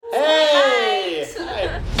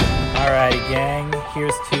gang.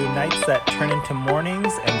 Here's to nights that turn into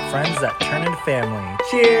mornings and friends that turn into family.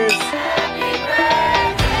 Cheers!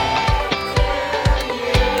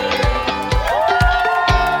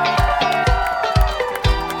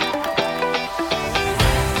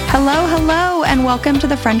 Hello, and welcome to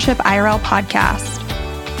the Friendship IRL podcast.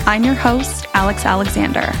 I'm your host, Alex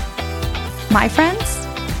Alexander. My friends,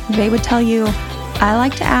 they would tell you I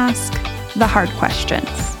like to ask the hard questions.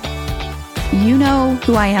 You know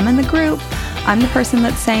who I am in the group. I'm the person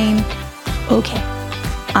that's saying, okay,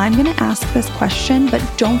 I'm going to ask this question, but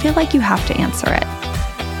don't feel like you have to answer it.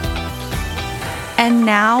 And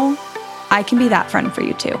now I can be that friend for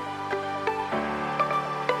you too.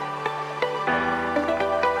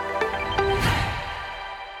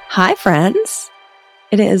 Hi, friends.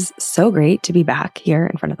 It is so great to be back here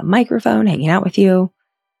in front of the microphone, hanging out with you.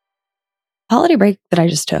 The holiday break that I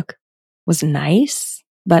just took was nice,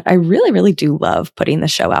 but I really do love putting the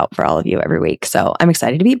show out for all of you every week. So I'm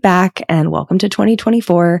excited to be back, and welcome to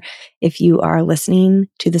 2024. If you are listening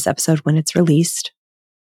to this episode when it's released,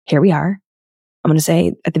 here we are. I'm going to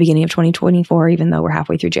say at the beginning of 2024, even though we're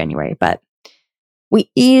halfway through January, but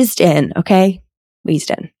we eased in, okay? We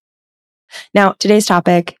eased in. Now, today's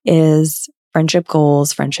topic is friendship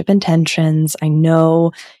goals, friendship intentions. I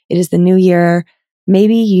know it is the new year.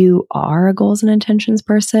 Maybe you are a goals and intentions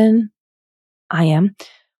person. I am.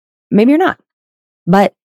 Maybe you're not.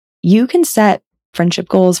 But you can set friendship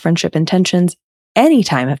goals, friendship intentions any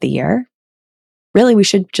time of the year. Really, we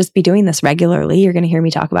should just be doing this regularly. You're going to hear me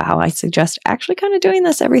talk about how I suggest actually kind of doing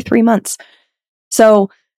this every 3 months. So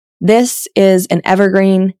this is an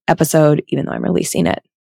evergreen episode, even though I'm releasing it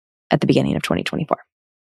at the beginning of 2024.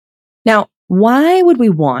 Now, why would we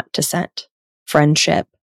want to set friendship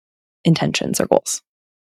intentions or goals?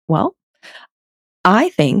 Well, I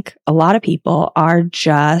think a lot of people are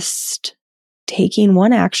just taking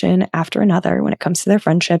one action after another when it comes to their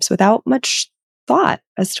friendships without much thought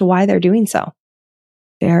as to why they're doing so.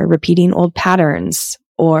 They're repeating old patterns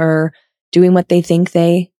or doing what they think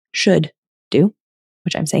they should do,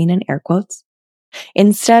 which I'm saying in air quotes,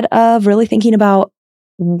 instead of really thinking about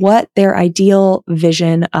what their ideal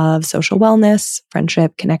vision of social wellness,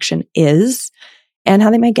 friendship, connection is, and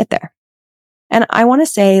how they might get there. And I want to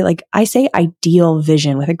say, I say ideal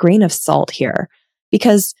vision with a grain of salt here,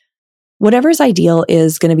 because whatever's ideal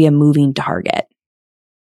is going to be a moving target.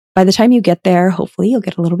 By the time you get there, hopefully you'll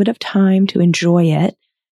get a little bit of time to enjoy it,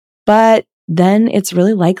 but then it's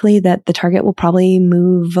really likely that the target will probably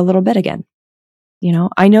move a little bit again. You know,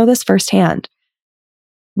 I know this firsthand.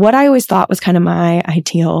 What I always thought was kind of my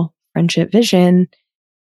ideal friendship vision,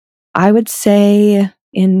 I would say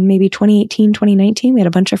in maybe 2018, 2019, we had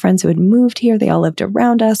a bunch of friends who had moved here. They all lived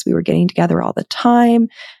around us. We were getting together all the time.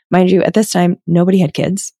 Mind you, at this time, nobody had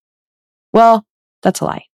kids. Well, that's a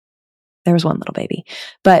lie. There was one little baby,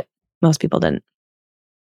 but most people didn't.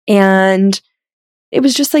 And it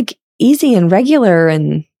was just easy and regular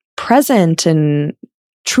and present and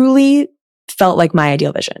truly felt like my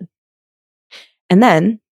ideal vision. And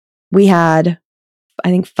then we had, I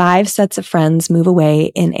think, 5 sets of friends move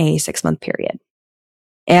away in a 6-month period.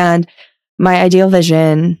 And my ideal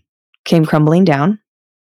vision came crumbling down,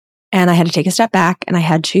 and I had to take a step back and I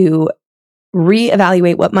had to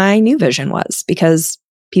reevaluate what my new vision was, because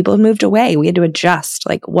people had moved away. We had to adjust.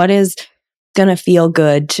 What is going to feel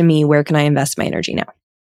good to me? Where can I invest my energy now?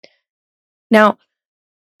 Now,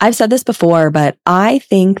 I've said this before, but I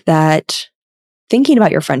think that thinking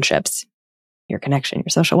about your friendships, your connection, your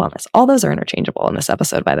social wellness, all those are interchangeable in this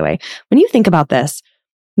episode, by the way. When you think about this,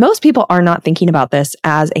 most people are not thinking about this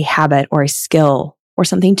as a habit or a skill or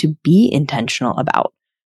something to be intentional about.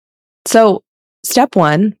 So, step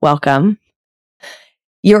 1, welcome.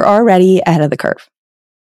 You're already ahead of the curve.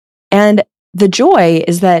 And the joy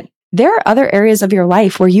is that there are other areas of your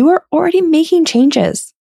life where you are already making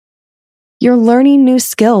changes. You're learning new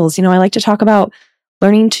skills. I like to talk about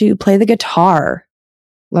learning to play the guitar,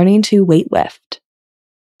 learning to weightlift,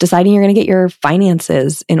 deciding you're going to get your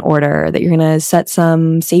finances in order, that you're going to set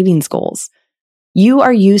some savings goals. You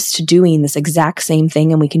are used to doing this exact same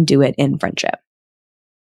thing, and we can do it in friendship.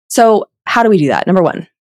 So how do we do that? Number 1,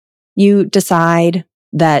 you decide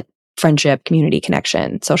that friendship, community,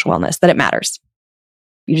 connection, social wellness, that it matters.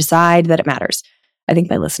 You decide that it matters. I think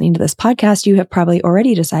by listening to this podcast, you have probably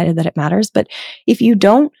already decided that it matters. But if you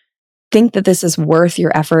don't think that this is worth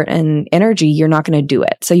your effort and energy, you're not going to do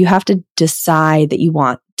it. So you have to decide that you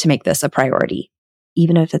want to make this a priority,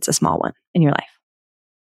 even if it's a small one in your life.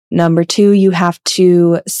 Number 2, you have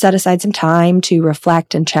to set aside some time to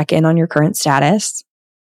reflect and check in on your current status.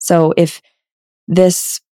 So if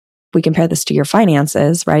we compare this to your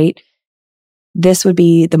finances, right? this would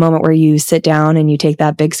be the moment where you sit down and you take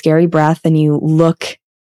that big scary breath and you look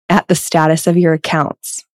at the status of your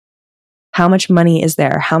accounts. How much money is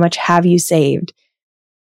there? How much have you saved?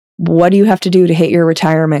 What do you have to do to hit your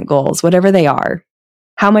retirement goals, whatever they are?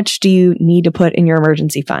 How much do you need to put in your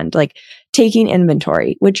emergency fund? Like taking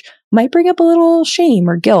inventory, which might bring up a little shame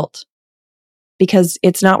or guilt because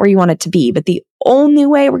it's not where you want it to be. But the only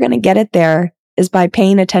way we're going to get it there is by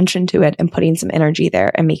paying attention to it and putting some energy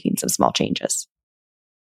there and making some small changes.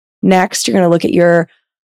 Next, you're going to look at your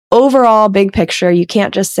overall big picture. You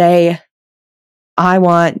can't just say, I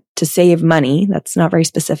want to save money. That's not very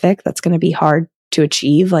specific. That's going to be hard to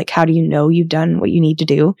achieve. Like, how do you know you've done what you need to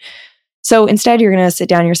do? So instead, you're going to sit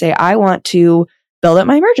down and you're say, I want to build up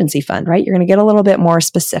my emergency fund, right? You're going to get a little bit more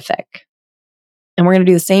specific. And we're going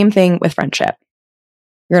to do the same thing with friendship.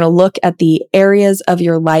 You're going to look at the areas of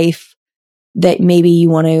your life that maybe you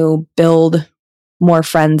want to build more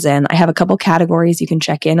friends in. I have a couple categories you can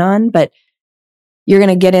check in on, but you're going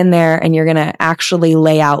to get in there and you're going to actually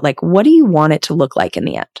lay out, like, what do you want it to look like in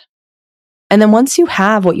the end? And then once you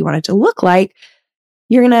have what you want it to look like,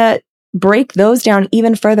 you're going to break those down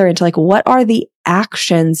even further into, like, what are the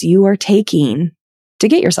actions you are taking to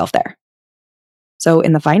get yourself there? So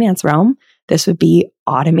in the finance realm, this would be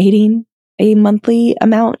automating a monthly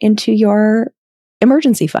amount into your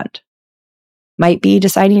emergency fund. Might be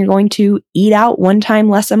deciding you're going to eat out one time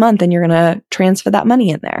less a month and you're going to transfer that money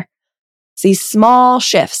in there. It's these small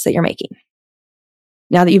shifts that you're making.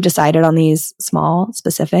 Now that you've decided on these small,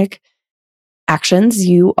 specific actions,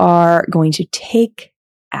 you are going to take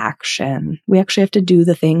action. We actually have to do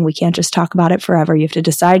the thing. We can't just talk about it forever. You have to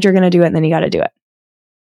decide you're going to do it, and then you got to do it.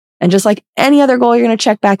 And just like any other goal, you're going to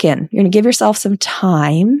check back in. You're going to give yourself some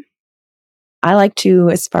time. I like to,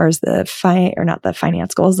 as far as the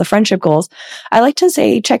finance goals, the friendship goals, I like to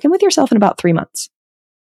say, check in with yourself in about 3 months.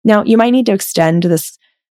 Now, you might need to extend this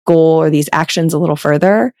goal or these actions a little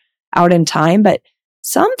further out in time, but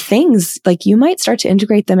some things, like, you might start to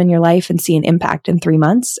integrate them in your life and see an impact in 3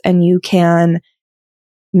 months, and you can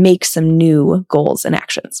make some new goals and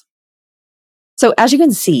actions. So as you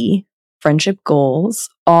can see, friendship goals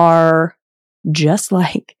are just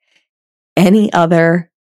like any other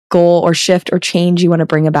goal or shift or change you want to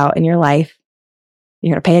bring about in your life.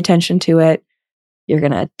 You're going to pay attention to it. You're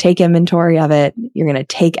going to take inventory of it. You're going to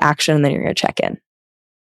take action, and then you're going to check in.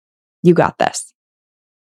 You got this.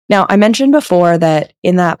 Now, I mentioned before that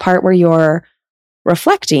in that part where you're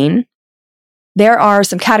reflecting, there are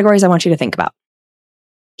some categories I want you to think about.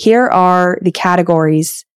 Here are the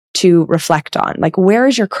categories to reflect on. Like, where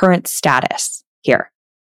is your current status here?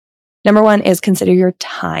 Number one is consider your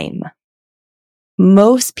time.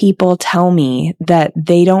 Most people tell me that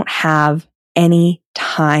they don't have any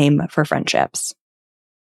time for friendships.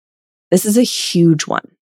 This is a huge one.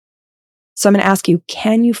 So I'm going to ask you,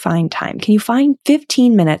 can you find time? Can you find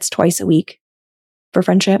 15 minutes twice a week for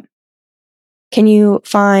friendship? Can you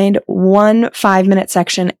find one 5-minute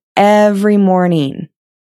section every morning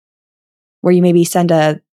where you maybe send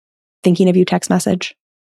a thinking of you text message?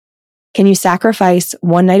 Can you sacrifice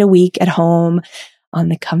one night a week at home on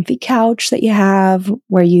the comfy couch that you have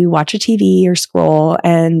where you watch a TV or scroll?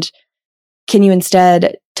 And can you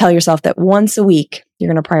instead tell yourself that once a week,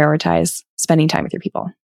 you're going to prioritize spending time with your people?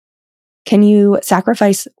 Can you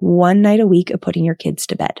sacrifice one night a week of putting your kids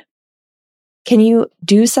to bed? Can you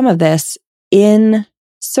do some of this in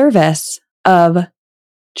service of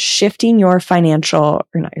shifting your social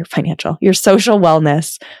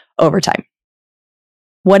wellness over time?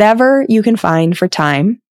 Whatever you can find for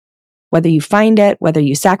time, whether you find it, whether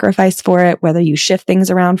you sacrifice for it, whether you shift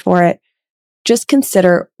things around for it, just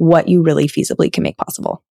consider what you really feasibly can make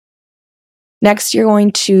possible. Next, you're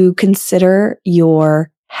going to consider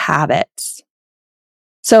your habits.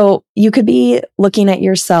 So you could be looking at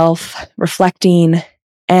yourself, reflecting,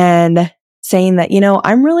 and saying that,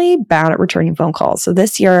 I'm really bad at returning phone calls. So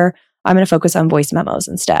this year, I'm going to focus on voice memos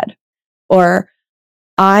instead. Or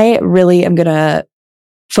I really am going to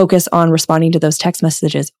focus on responding to those text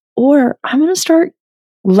messages. Or I'm going to start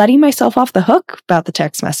letting myself off the hook about the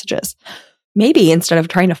text messages. Maybe instead of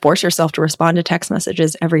trying to force yourself to respond to text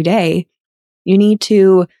messages every day, you need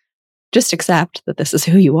to just accept that this is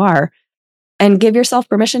who you are and give yourself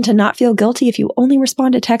permission to not feel guilty if you only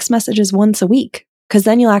respond to text messages once a week, because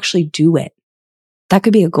then you'll actually do it. That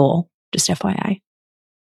could be a goal, just FYI.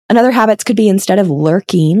 Another habits could be, instead of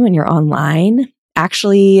lurking when you're online,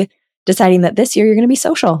 actually deciding that this year you're going to be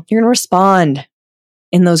social. You're going to respond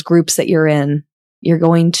in those groups that you're in. You're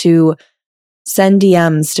going to send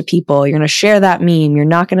DMs to people. You're going to share that meme. You're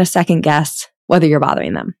not going to second guess whether you're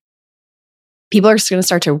bothering them. People are just going to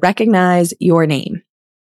start to recognize your name.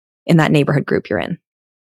 in that neighborhood group you're in.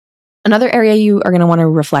 Another area you are going to want to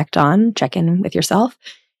reflect on, check in with yourself,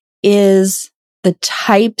 is the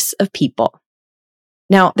types of people.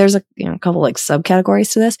 Now, there's a couple like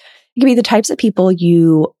subcategories to this. It could be the types of people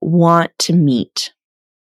you want to meet.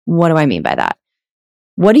 What do I mean by that?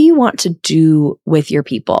 What do you want to do with your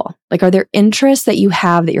people? Like, are there interests that you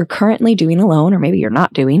have that you're currently doing alone, or maybe you're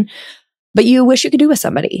not doing, but you wish you could do with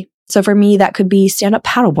somebody? So for me, that could be stand-up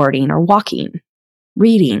paddleboarding or walking,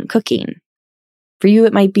 reading, cooking. For you,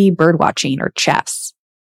 it might be bird watching or chess.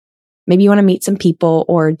 Maybe you want to meet some people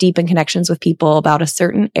or deepen connections with people about a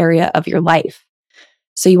certain area of your life.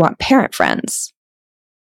 So you want parent friends,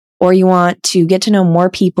 or you want to get to know more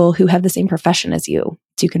people who have the same profession as you,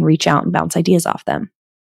 so you can reach out and bounce ideas off them.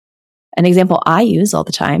 An example I use all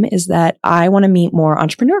the time is that I want to meet more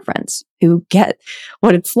entrepreneur friends who get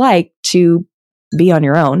what it's like to be on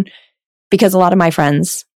your own, because a lot of my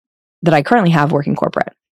friends that I currently have work in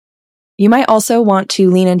corporate. You might also want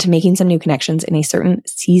to lean into making some new connections in a certain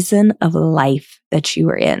season of life that you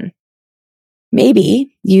are in.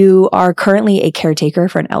 Maybe you are currently a caretaker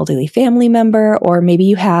for an elderly family member, or maybe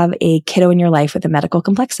you have a kiddo in your life with a medical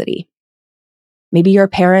complexity. Maybe you're a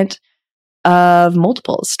parent of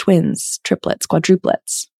multiples, twins, triplets,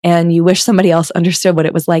 quadruplets, and you wish somebody else understood what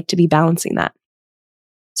it was like to be balancing that.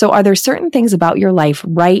 So are there certain things about your life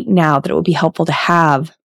right now that it would be helpful to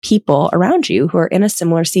have people around you who are in a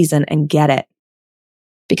similar season and get it?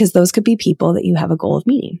 Because those could be people that you have a goal of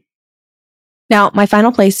meeting. Now, my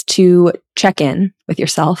final place to check in with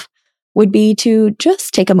yourself would be to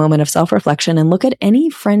just take a moment of self-reflection and look at any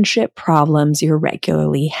friendship problems you're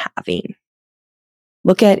regularly having.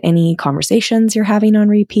 Look at any conversations you're having on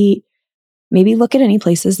repeat. Maybe look at any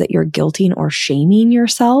places that you're guilting or shaming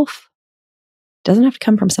yourself. It doesn't have to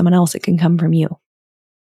come from someone else. It can come from you.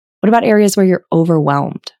 What about areas where you're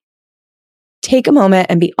overwhelmed? Take a moment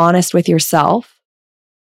and be honest with yourself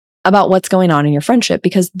about what's going on in your friendship,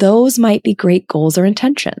 because those might be great goals or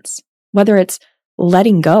intentions, whether it's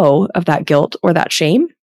letting go of that guilt or that shame,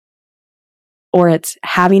 or it's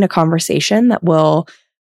having a conversation that will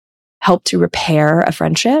help to repair a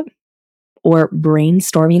friendship, or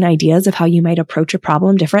brainstorming ideas of how you might approach a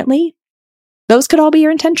problem differently. Those could all be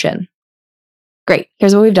your intention. Great.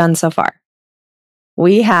 Here's what we've done so far.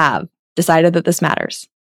 We have decided that this matters.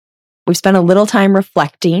 We've spent a little time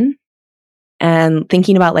reflecting and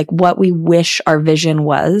thinking about like what we wish our vision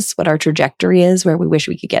was, what our trajectory is, where we wish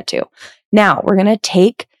we could get to. Now we're going to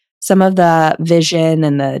take some of the vision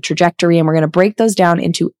and the trajectory, and we're going to break those down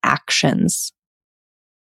into actions.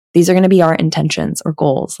 These are going to be our intentions or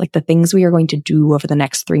goals, like the things we are going to do over the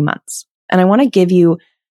next 3 months. And I want to give you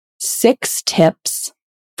 6 tips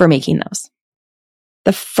for making those.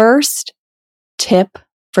 The first tip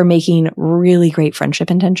for making really great friendship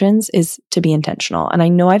intentions is to be intentional. And I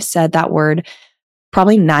know I've said that word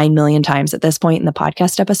probably 9 million times at this point in the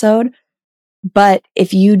podcast episode, but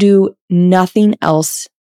if you do nothing else,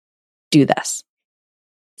 do this.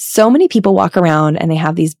 So many people walk around and they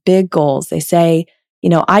have these big goals. They say,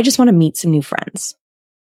 I just want to meet some new friends.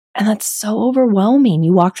 And that's so overwhelming.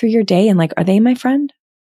 You walk through your day and like, are they my friend?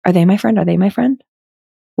 Are they my friend? Are they my friend?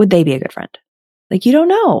 Would they be a good friend? Like, you don't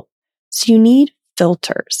know. So you need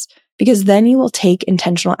filters, because then you will take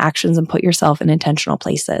intentional actions and put yourself in intentional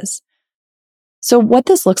places. So what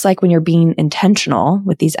this looks like when you're being intentional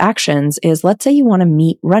with these actions is, let's say you want to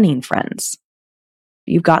meet running friends.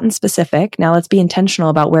 You've gotten specific. Now let's be intentional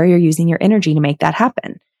about where you're using your energy to make that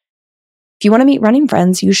happen. If you want to meet running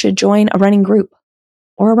friends, you should join a running group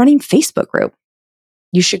or a running Facebook group.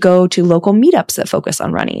 You should go to local meetups that focus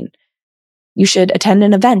on running. You should attend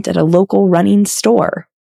an event at a local running store.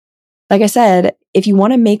 Like I said, if you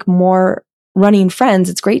want to make more running friends,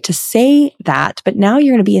 it's great to say that, but now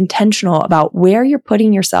you're going to be intentional about where you're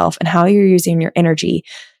putting yourself and how you're using your energy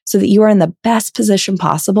so that you are in the best position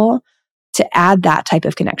possible to add that type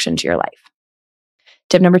of connection to your life.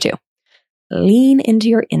 Tip number 2, lean into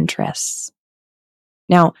your interests.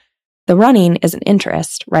 Now, the running is an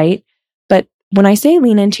interest, right? But when I say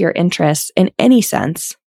lean into your interests in any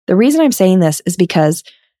sense, the reason I'm saying this is because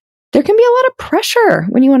there can be a lot of pressure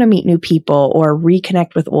when you want to meet new people or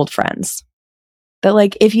reconnect with old friends. That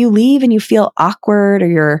like, if you leave and you feel awkward or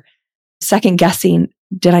you're second guessing,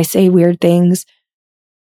 did I say weird things?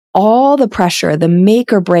 All the pressure, the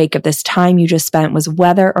make or break of this time you just spent was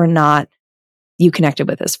whether or not you connected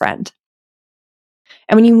with this friend.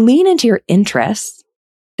 And when you lean into your interests,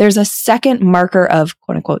 there's a second marker of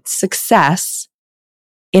quote unquote success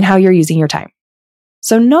in how you're using your time.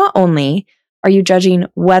 So not only are you judging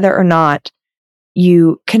whether or not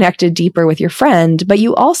you connected deeper with your friend, but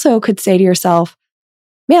you also could say to yourself,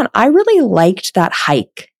 man, I really liked that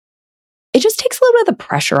hike it just takes a little bit of the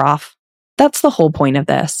pressure off. That's the whole point of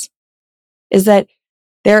this, is that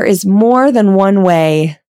there is more than one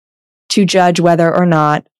way to judge whether or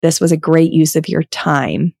not this was a great use of your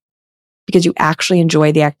time, because you actually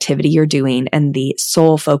enjoy the activity you're doing, and the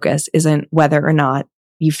sole focus isn't whether or not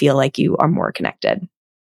you feel like you are more connected.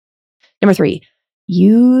 Number 3,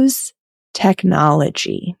 use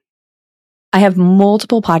technology. I have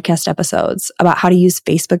multiple podcast episodes about how to use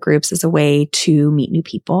Facebook groups as a way to meet new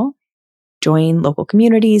people, join local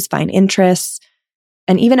communities, find interests,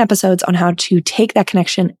 and even episodes on how to take that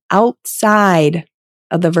connection outside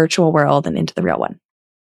of the virtual world and into the real one.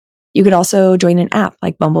 You could also join an app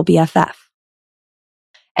like Bumble BFF.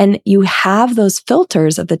 And you have those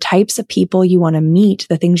filters of the types of people you want to meet,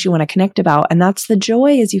 the things you want to connect about. And that's the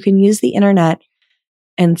joy, is you can use the internet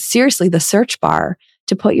and seriously the search bar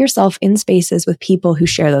to put yourself in spaces with people who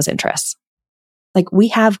share those interests. Like, we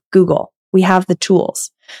have Google, we have the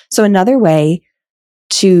tools. So another way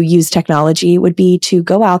to use technology would be to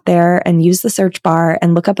go out there and use the search bar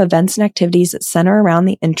and look up events and activities that center around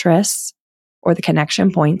the interests or the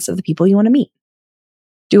connection points of the people you want to meet.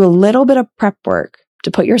 Do a little bit of prep work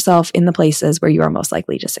to put yourself in the places where you are most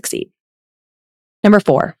likely to succeed. Number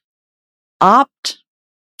 4, opt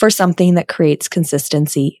for something that creates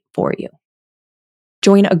consistency for you.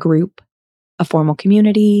 Join a group, a formal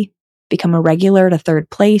community, become a regular at a third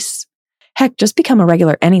place. Heck, just become a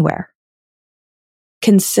regular anywhere.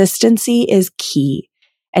 Consistency is key.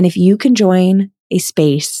 And if you can join a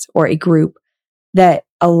space or a group that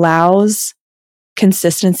allows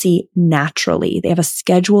consistency naturally, they have a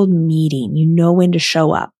scheduled meeting, you know when to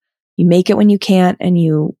show up, you make it when you can't, and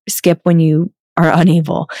you skip when you are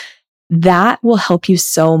unable, that will help you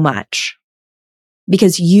so much,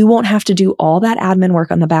 because you won't have to do all that admin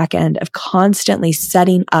work on the back end of constantly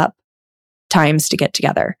setting up times to get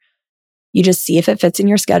together. You just see if it fits in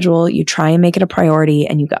your schedule, you try and make it a priority,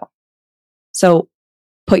 and you go. So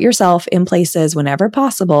put yourself in places whenever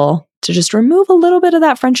possible to just remove a little bit of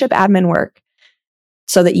that friendship admin work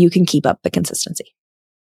so that you can keep up the consistency.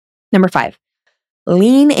 Number 5,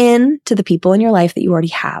 lean in to the people in your life that you already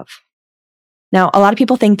have. Now, a lot of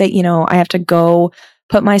people think that, I have to go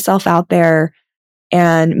put myself out there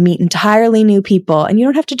and meet entirely new people. And you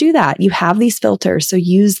don't have to do that. You have these filters, so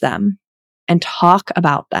use them and talk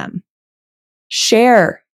about them.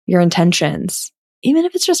 Share your intentions, even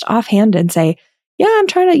if it's just offhand, and say, yeah, I'm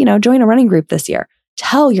trying to, join a running group this year.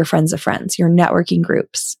 Tell your friends of friends, your networking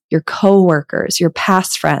groups, your coworkers, your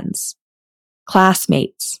past friends,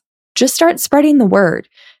 classmates. Just start spreading the word,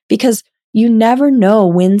 because you never know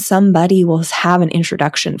when somebody will have an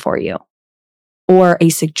introduction for you, or a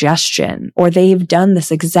suggestion, or they've done this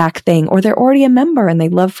exact thing, or they're already a member and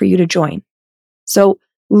they'd love for you to join. So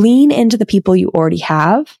lean into the people you already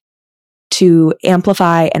have to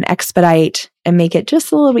amplify and expedite and make it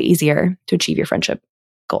just a little bit easier to achieve your friendship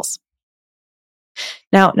goals.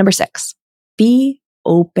 Now, number 6, be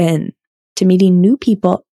open to meeting new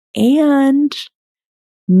people and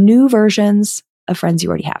new versions of friends you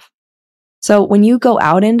already have. So when you go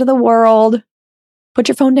out into the world, put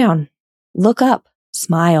your phone down, look up,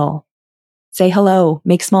 smile, say hello,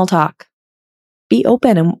 make small talk, be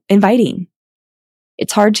open and inviting.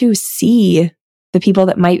 It's hard to see the people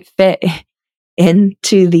that might fit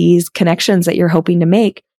into these connections that you're hoping to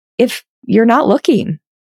make if you're not looking.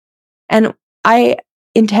 And I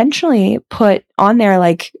intentionally put on there,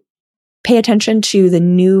 like, pay attention to the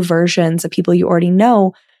new versions of people you already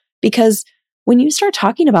know, because when you start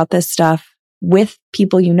talking about this stuff with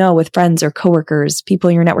people with friends or coworkers, people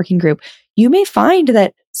in your networking group, you may find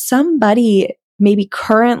that somebody maybe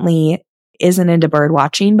currently isn't into bird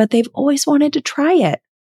watching, but they've always wanted to try it.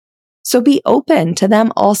 So be open to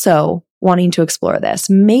them also wanting to explore this.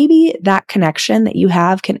 Maybe that connection that you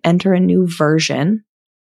have can enter a new version,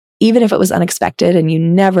 even if it was unexpected and you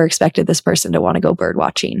never expected this person to want to go bird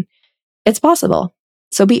watching. It's possible.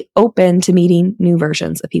 So be open to meeting new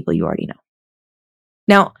versions of people you already know.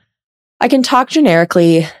 Now, I can talk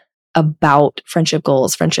generically about friendship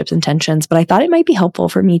goals, friendship intentions, but I thought it might be helpful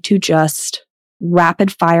for me to just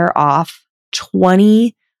rapid fire off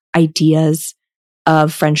 20 ideas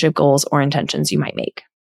of friendship goals or intentions you might make.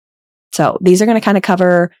 So these are going to kind of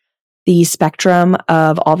cover the spectrum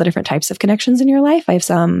of all the different types of connections in your life. I have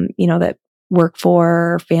some, that work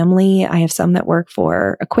for family. I have some that work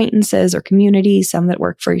for acquaintances or community, some that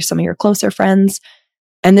work for some of your closer friends.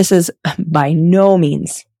 And this is by no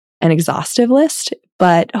means an exhaustive list,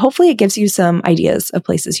 but hopefully it gives you some ideas of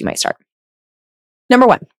places you might start. Number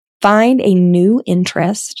 1, find a new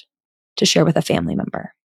interest to share with a family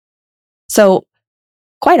member. So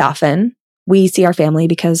quite often we see our family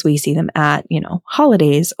because we see them at,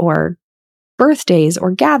 holidays or birthdays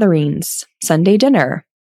or gatherings, Sunday dinner.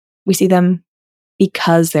 We see them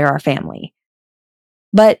because they're our family.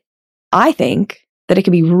 But I think that it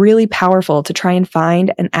can be really powerful to try and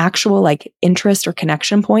find an actual interest or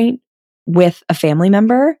connection point with a family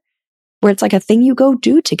member where it's a thing you go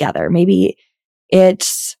do together. Maybe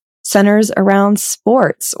it centers around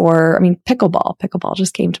sports or, pickleball. Pickleball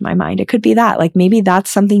just came to my mind. It could be that. Maybe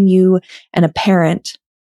that's something you and a parent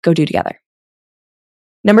go do together.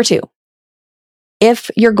 Number 2,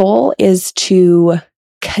 if your goal is to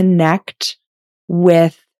connect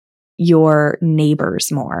with your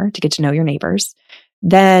neighbors more, to get to know your neighbors,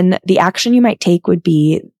 then the action you might take would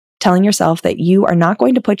be telling yourself that you are not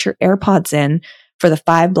going to put your AirPods in for the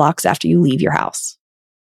 5 blocks after you leave your house.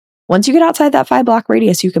 Once you get outside that 5-block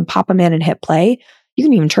radius, you can pop them in and hit play. You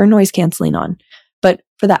can even turn noise canceling on. But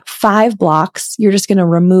for that 5 blocks, you're just going to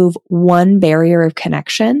remove one barrier of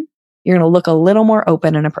connection. You're going to look a little more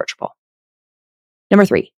open and approachable. Number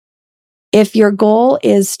 3, if your goal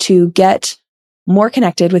is to get more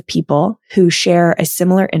connected with people who share a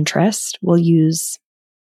similar interest, we'll use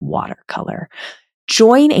watercolor.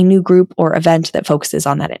 Join a new group or event that focuses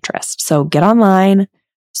on that interest. So get online,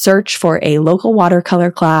 search for a local watercolor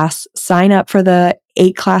class, sign up for the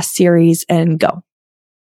 8-class series, and go.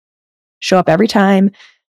 Show up every time.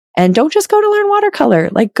 And don't just go to learn watercolor.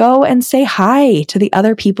 Go and say hi to the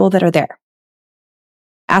other people that are there.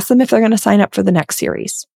 Ask them if they're going to sign up for the next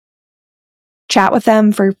series. Chat with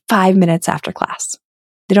them for 5 minutes after class.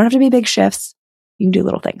 They don't have to be big shifts. You can do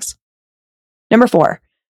little things. Number 4,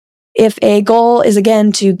 if a goal is,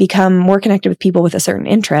 again, to become more connected with people with a certain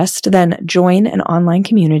interest, then join an online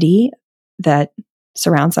community that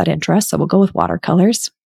surrounds that interest. So we'll go with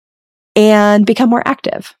watercolors and become more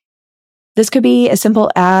active. This could be as simple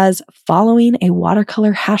as following a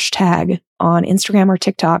watercolor hashtag on Instagram or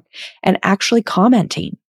TikTok and actually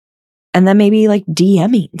commenting. And then maybe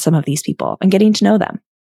DMing some of these people and getting to know them.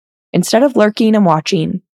 Instead of lurking and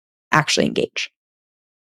watching, actually engage.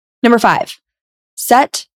 Number 5,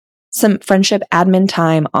 set some friendship admin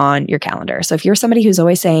time on your calendar. So if you're somebody who's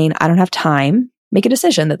always saying, I don't have time, make a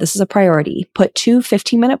decision that this is a priority. Put 2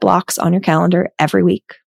 15-minute blocks on your calendar every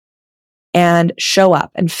week and show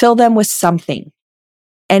up and fill them with something,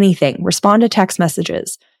 anything. Respond to text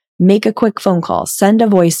messages, make a quick phone call, send a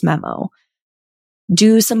voice memo,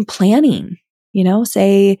 do some planning,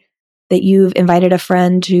 say that you've invited a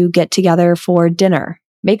friend to get together for dinner,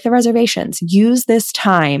 make the reservations, use this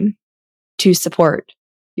time to support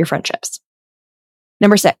your friendships.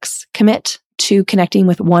 Number 6, commit to connecting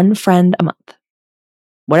with one friend a month,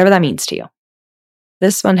 whatever that means to you.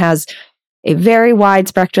 This one has a very wide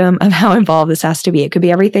spectrum of how involved this has to be. It could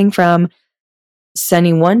be everything from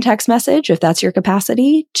sending one text message, if that's your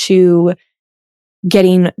capacity, to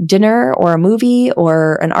getting dinner or a movie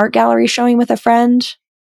or an art gallery showing with a friend.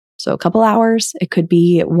 So a couple hours. It could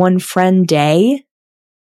be one friend day,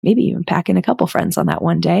 maybe even packing a couple friends on that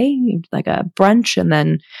one day, like a brunch and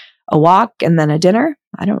then a walk and then a dinner.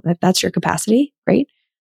 I don't know if that's your capacity. Great.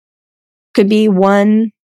 Could be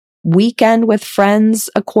one weekend with friends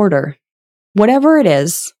a quarter. Whatever it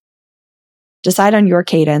is, decide on your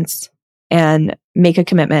cadence and make a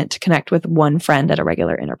commitment to connect with one friend at a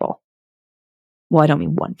regular interval. Well, I don't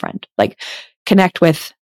mean one friend, connect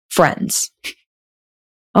with friends.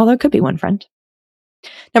 Although it could be one friend.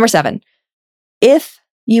 Number 7, if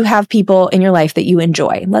you have people in your life that you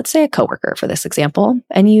enjoy, let's say a coworker for this example,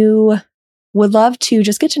 and you would love to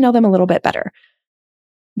just get to know them a little bit better,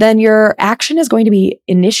 then your action is going to be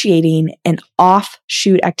initiating an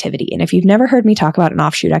offshoot activity. And if you've never heard me talk about an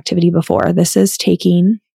offshoot activity before, this is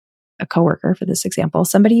taking a coworker for this example,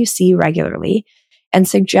 somebody you see regularly, and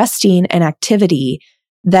suggesting an activity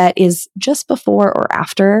that is just before or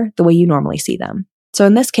after the way you normally see them. So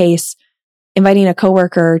in this case, inviting a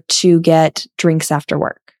coworker to get drinks after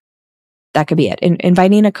work. That could be it.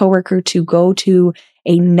 Inviting a coworker to go to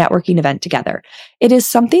a networking event together. It is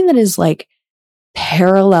something that is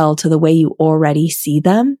parallel to the way you already see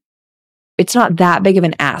them. It's not that big of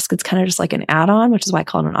an ask. It's kind of just like an add-on, which is why I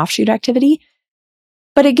call it an offshoot activity.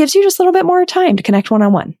 But it gives you just a little bit more time to connect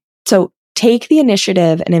one-on-one. So take the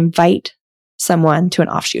initiative and invite someone to an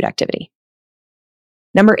offshoot activity.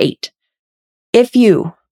 Number 8, if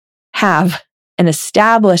you have an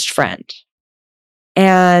established friend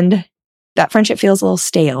and that friendship feels a little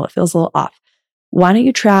stale, it feels a little off, why don't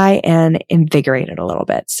you try and invigorate it a little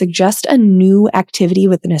bit? Suggest a new activity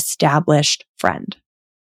with an established friend.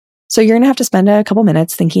 So you're going to have to spend a couple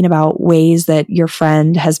minutes thinking about ways that your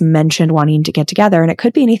friend has mentioned wanting to get together. And it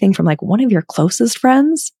could be anything from one of your closest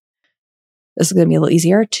friends this is going to be a little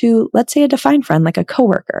easier, to, let's say, a defined friend, like a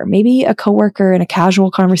coworker. Maybe a coworker in a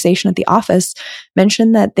casual conversation at the office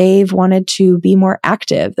mentioned that they've wanted to be more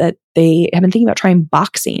active, that they have been thinking about trying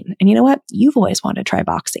boxing. And you know what? You've always wanted to try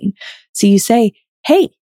boxing. So you say, hey,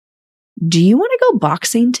 do you want to go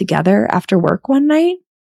boxing together after work one night?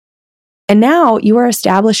 And now you are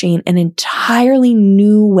establishing an entirely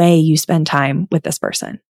new way you spend time with this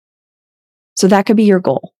person. So that could be your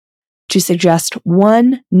goal, to suggest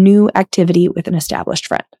one new activity with an established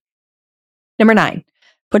friend. Number 9,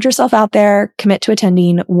 put yourself out there, commit to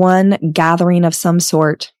attending one gathering of some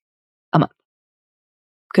sort a month.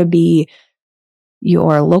 Could be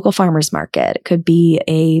your local farmer's market. It could be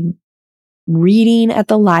a reading at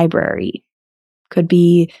the library. Could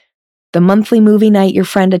be the monthly movie night your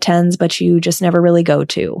friend attends, but you just never really go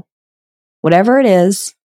to. Whatever it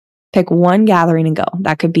is, pick one gathering and go.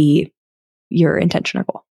 That could be your intention or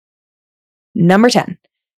goal. Number 10,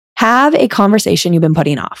 have a conversation you've been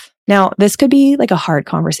putting off. Now, this could be like a hard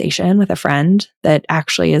conversation with a friend that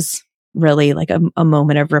actually is really like a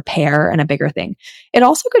moment of repair and a bigger thing. It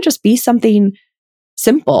also could just be something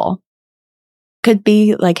simple. Could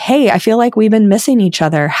be like, hey, I feel like we've been missing each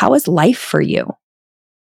other. How is life for you?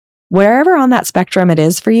 Wherever on that spectrum it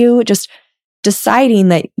is for you, just deciding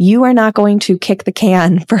that you are not going to kick the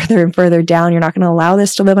can further and further down. You're not going to allow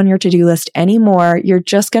this to live on your to-do list anymore. You're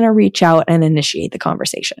just going to reach out and initiate the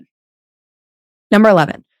conversation. Number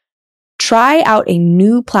 11, try out a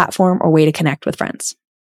new platform or way to connect with friends.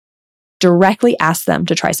 Directly ask them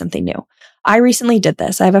to try something new. I recently did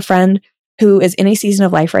this. I have a friend who is in a season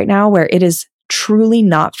of life right now where it is truly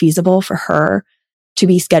not feasible for her to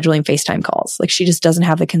be scheduling FaceTime calls. Like, she just doesn't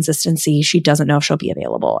have the consistency. She doesn't know if she'll be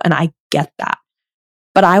available. And I get that.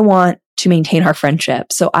 But I want to maintain our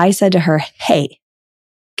friendship. So I said to her, hey,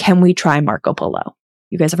 can we try Marco Polo?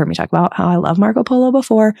 You guys have heard me talk about how I love Marco Polo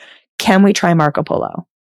before. Can we try Marco Polo?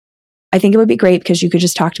 I think it would be great because you could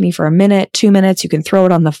just talk to me for a minute, 2 minutes. You can throw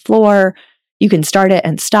it on the floor. You can start it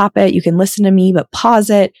and stop it. You can listen to me, but pause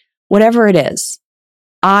it. Whatever it is.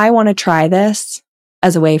 I want to try this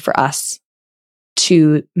as a way for us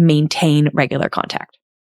to maintain regular contact.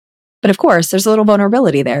 But of course, there's a little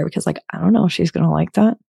vulnerability there because, like, I don't know if she's going to like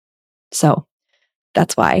that. So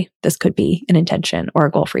that's why this could be an intention or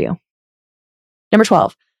a goal for you. Number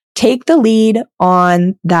 12, take the lead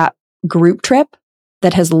on that group trip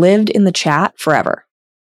that has lived in the chat forever.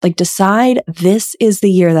 Like, decide this is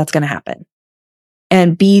the year that's going to happen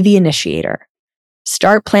and be the initiator.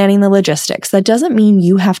 Start planning the logistics. That doesn't mean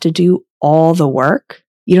you have to do all the work.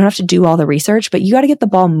 You don't have to do all the research, but you got to get the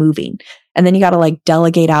ball moving. And then you got to like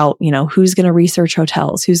delegate out, who's going to research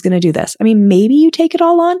hotels, who's going to do this. I mean, maybe you take it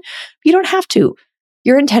all on. You don't have to.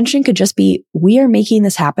 Your intention could just be, we are making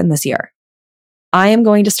this happen this year. I am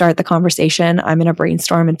going to start the conversation. I'm going to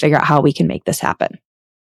brainstorm and figure out how we can make this happen.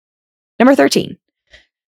 Number 13,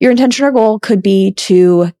 your intention or goal could be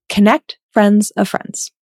to connect friends of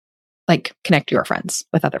friends. Like, connect your friends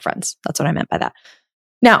with other friends. That's what I meant by that.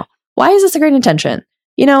 Now, why is this a great intention?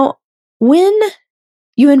 When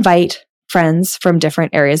you invite friends from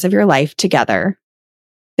different areas of your life together,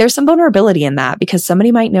 there's some vulnerability in that because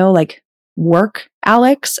somebody might know like work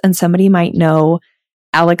Alex and somebody might know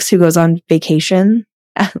Alex who goes on vacation,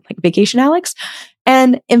 like vacation Alex.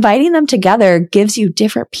 And inviting them together gives you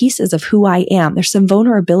different pieces of who I am. There's some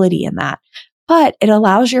vulnerability in that, but it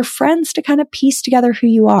allows your friends to kind of piece together who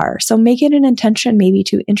you are. So make it an intention maybe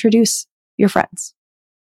to introduce your friends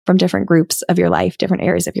from different groups of your life, different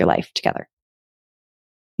areas of your life together.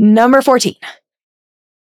 Number 14,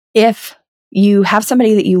 if you have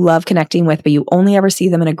somebody that you love connecting with, but you only ever see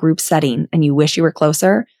them in a group setting and you wish you were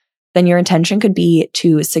closer, then your intention could be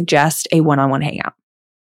to suggest a one-on-one hangout.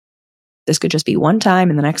 This could just be one time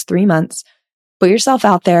in the next 3 months. Put yourself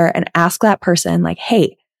out there and ask that person like,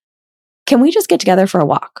 hey, can we just get together for a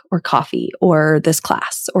walk or coffee or this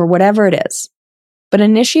class or whatever it is? But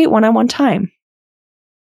initiate one-on-one time.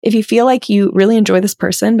 If you feel like you really enjoy this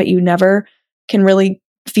person, but you never can really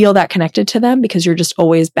feel that connected to them because you're just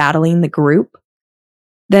always battling the group,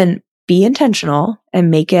 then be intentional and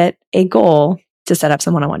make it a goal to set up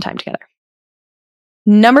some one-on-one time together.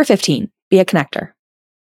 Number 15, be a connector.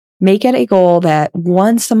 Make it a goal that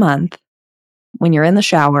once a month, when you're in the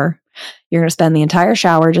shower, you're going to spend the entire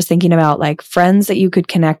shower just thinking about like friends that you could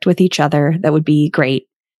connect with each other that would be great.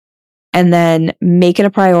 And then make it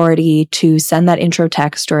a priority to send that intro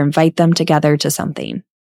text or invite them together to something.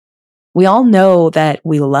 We all know that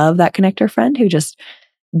we love that connector friend who just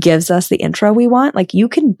gives us the intro we want. Like, you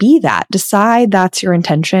can be that. Decide that's your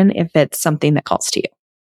intention if it's something that calls to you.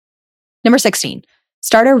 Number 16,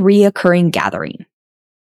 start a reoccurring gathering.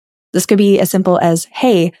 This could be as simple as,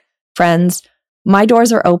 hey, Friends, my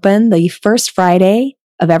doors are open the first Friday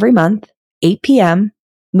of every month, 8 p.m.,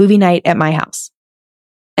 movie night at my house.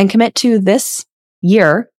 And commit to this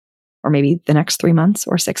year, or maybe the next 3 months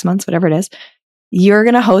or 6 months, whatever it is, you're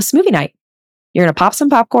going to host movie night. You're going to pop some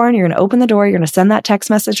popcorn, you're going to open the door, you're going to send that text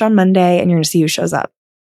message on Monday, and you're going to see who shows up.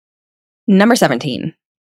 Number 17,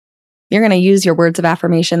 you're going to use your words of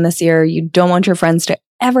affirmation this year. You don't want your friends to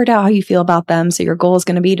ever doubt how you feel about them, so your goal is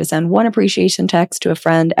going to be to send one appreciation text to a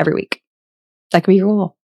friend every week. That could be your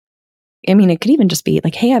goal. I mean, it could even just be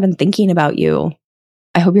like, hey, I've been thinking about you.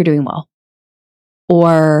 I hope you're doing well.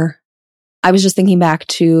 Or I was just thinking back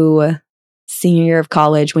to senior year of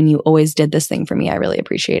college when you always did this thing for me. I really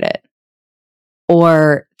appreciate it.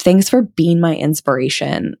 Or thanks for being my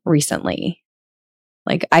inspiration recently.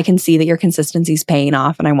 Like, I can see that your consistency is paying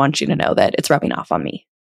off, and I want you to know that it's rubbing off on me.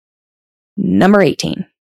 Number 18,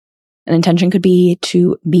 an intention could be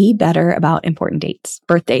to be better about important dates,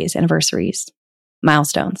 birthdays, anniversaries,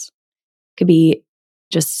 milestones. Could be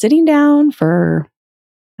just sitting down for,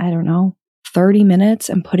 30 minutes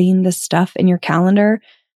and putting this stuff in your calendar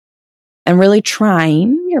and really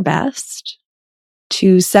trying your best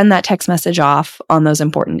to send that text message off on those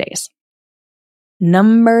important days.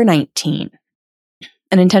 Number 19,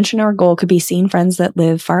 an intention or goal could be seeing friends that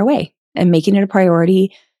live far away and making it a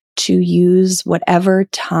priority to use whatever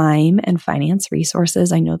time and finance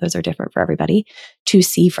resources, I know those are different for everybody, to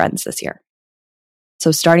see friends this year.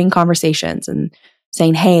 So starting conversations and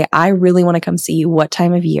saying, hey, I really want to come see you. What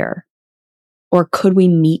time of year? Or could we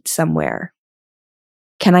meet somewhere?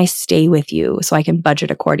 Can I stay with you so I can budget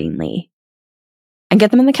accordingly? And get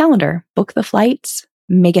them in the calendar, book the flights,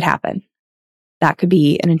 make it happen. That could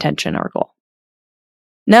be an intention or goal.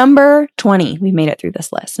 Number 20, we've made it through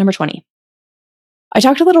this list. Number 20. I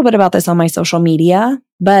talked a little bit about this on my social media,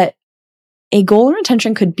 but a goal or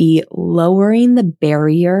intention could be lowering the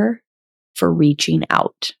barrier for reaching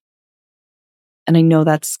out. And I know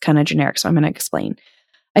that's kind of generic, so I'm going to explain.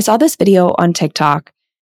 I saw this video on TikTok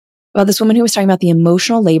about this woman who was talking about the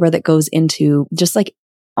emotional labor that goes into just like,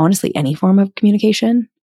 honestly, any form of communication.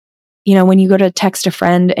 You know, when you go to text a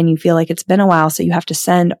friend and you feel like it's been a while, so you have to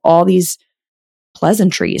send all these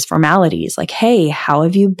pleasantries, formalities, like, hey, how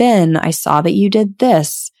have you been? I saw that you did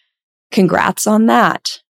this. Congrats on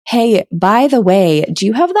that. Hey, by the way, do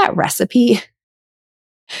you have that recipe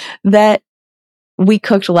that we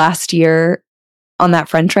cooked last year on that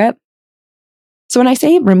friend trip? So when I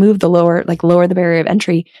say remove the lower the barrier of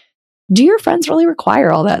entry, do your friends really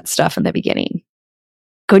require all that stuff in the beginning?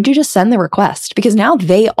 Could you just send the request? Because now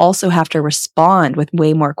they also have to respond with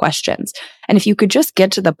way more questions. And if you could just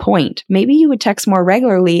get to the point, maybe you would text more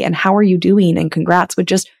regularly and how are you doing and congrats would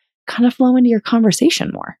just kind of flow into your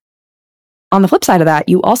conversation more. On the flip side of that,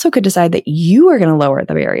 you also could decide that you are going to lower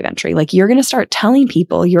the barrier of entry. Like you're going to start telling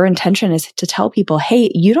people, your intention is to tell people,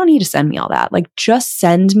 hey, you don't need to send me all that. Like just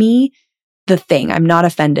send me the thing. I'm not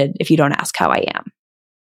offended if you don't ask how I am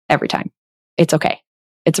every time. It's okay.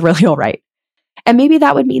 It's really all right. And maybe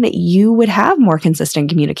that would mean that you would have more consistent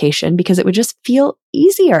communication because it would just feel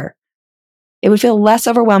easier. It would feel less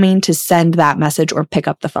overwhelming to send that message or pick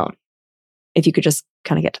up the phone if you could just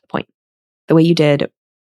kind of get to the point the way you did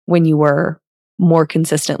when you were more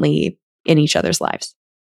consistently in each other's lives.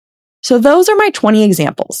 So those are my 20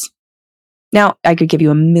 examples. Now, I could give you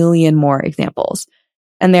a million more examples.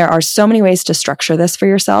 And there are so many ways to structure this for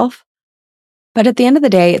yourself. But at the end of the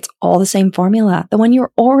day, it's all the same formula, the one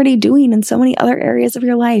you're already doing in so many other areas of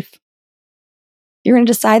your life. You're going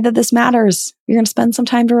to decide that this matters. You're going to spend some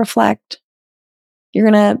time to reflect. You're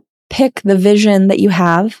going to pick the vision that you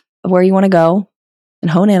have of where you want to go and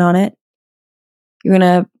hone in on it. You're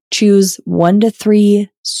going to choose 1 to 3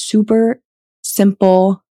 super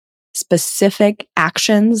simple, specific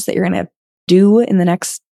actions that you're going to do in the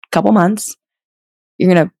next couple months.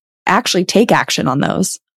 You're going to actually take action on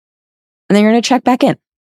those. And then you're going to check back in.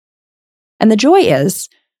 And the joy is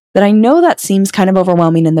that I know that seems kind of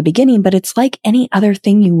overwhelming in the beginning, but it's like any other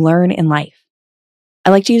thing you learn in life. I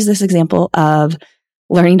like to use this example of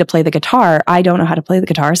learning to play the guitar. I don't know how to play the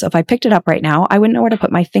guitar. So if I picked it up right now, I wouldn't know where to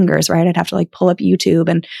put my fingers, right? I'd have to pull up YouTube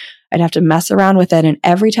and I'd have to mess around with it. And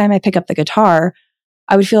every time I pick up the guitar,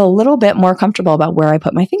 I would feel a little bit more comfortable about where I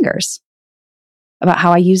put my fingers, about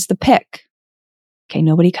how I use the pick. Okay,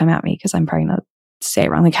 nobody come at me because I'm probably going to say it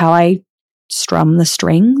wrong. Like how I strum the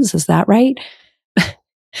strings. Is that right?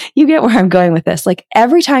 You get where I'm going with this. Like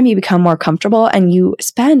every time you become more comfortable and you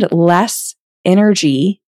spend less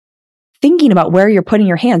energy thinking about where you're putting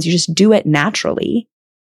your hands, you just do it naturally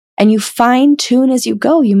and you fine tune as you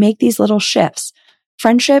go. You make these little shifts.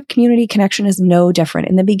 Friendship, community, connection is no different.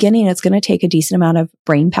 In the beginning, it's going to take a decent amount of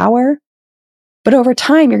brain power But over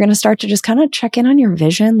time, you're going to start to just kind of check in on your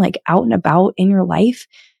vision, like out and about in your life.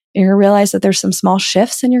 And you're going to realize that there's some small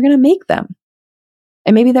shifts and you're going to make them.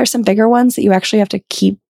 And maybe there's some bigger ones that you actually have to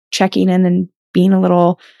keep checking in and being a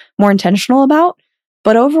little more intentional about.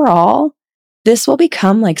 But overall, this will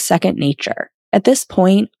become like second nature. At this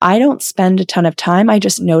point, I don't spend a ton of time. I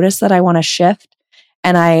just notice that I want to shift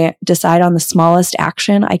and I decide on the smallest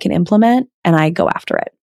action I can implement and I go after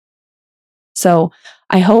it. So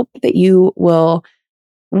I hope that you will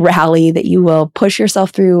rally, that you will push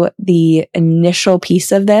yourself through the initial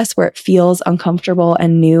piece of this where it feels uncomfortable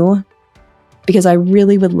and new, because I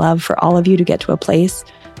really would love for all of you to get to a place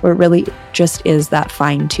where it really just is that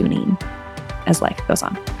fine tuning as life goes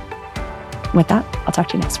on. With that, I'll talk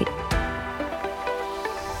to you next week.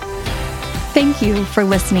 Thank you for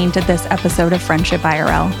listening to this episode of Friendship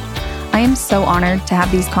IRL. I am so honored to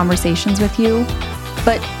have these conversations with you,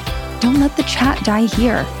 but don't let the chat die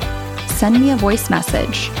here. Send me a voice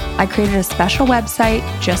message. I created a special website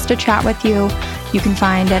just to chat with you. You can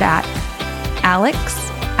find it at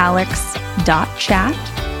alex.chat.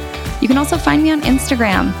 You can also find me on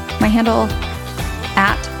Instagram. My handle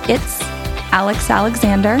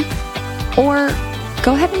 @itsAlexAlexander. Or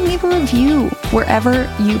go ahead and leave a review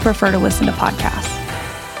wherever you prefer to listen to podcasts.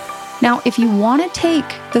 Now, if you want to take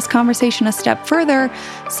this conversation a step further,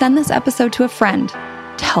 send this episode to a friend.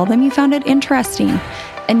 Tell them you found it interesting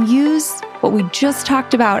and use what we just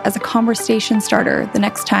talked about as a conversation starter the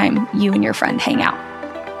next time you and your friend hang out.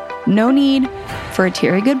 No need for a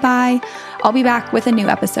teary goodbye. I'll be back with a new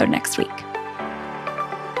episode next week.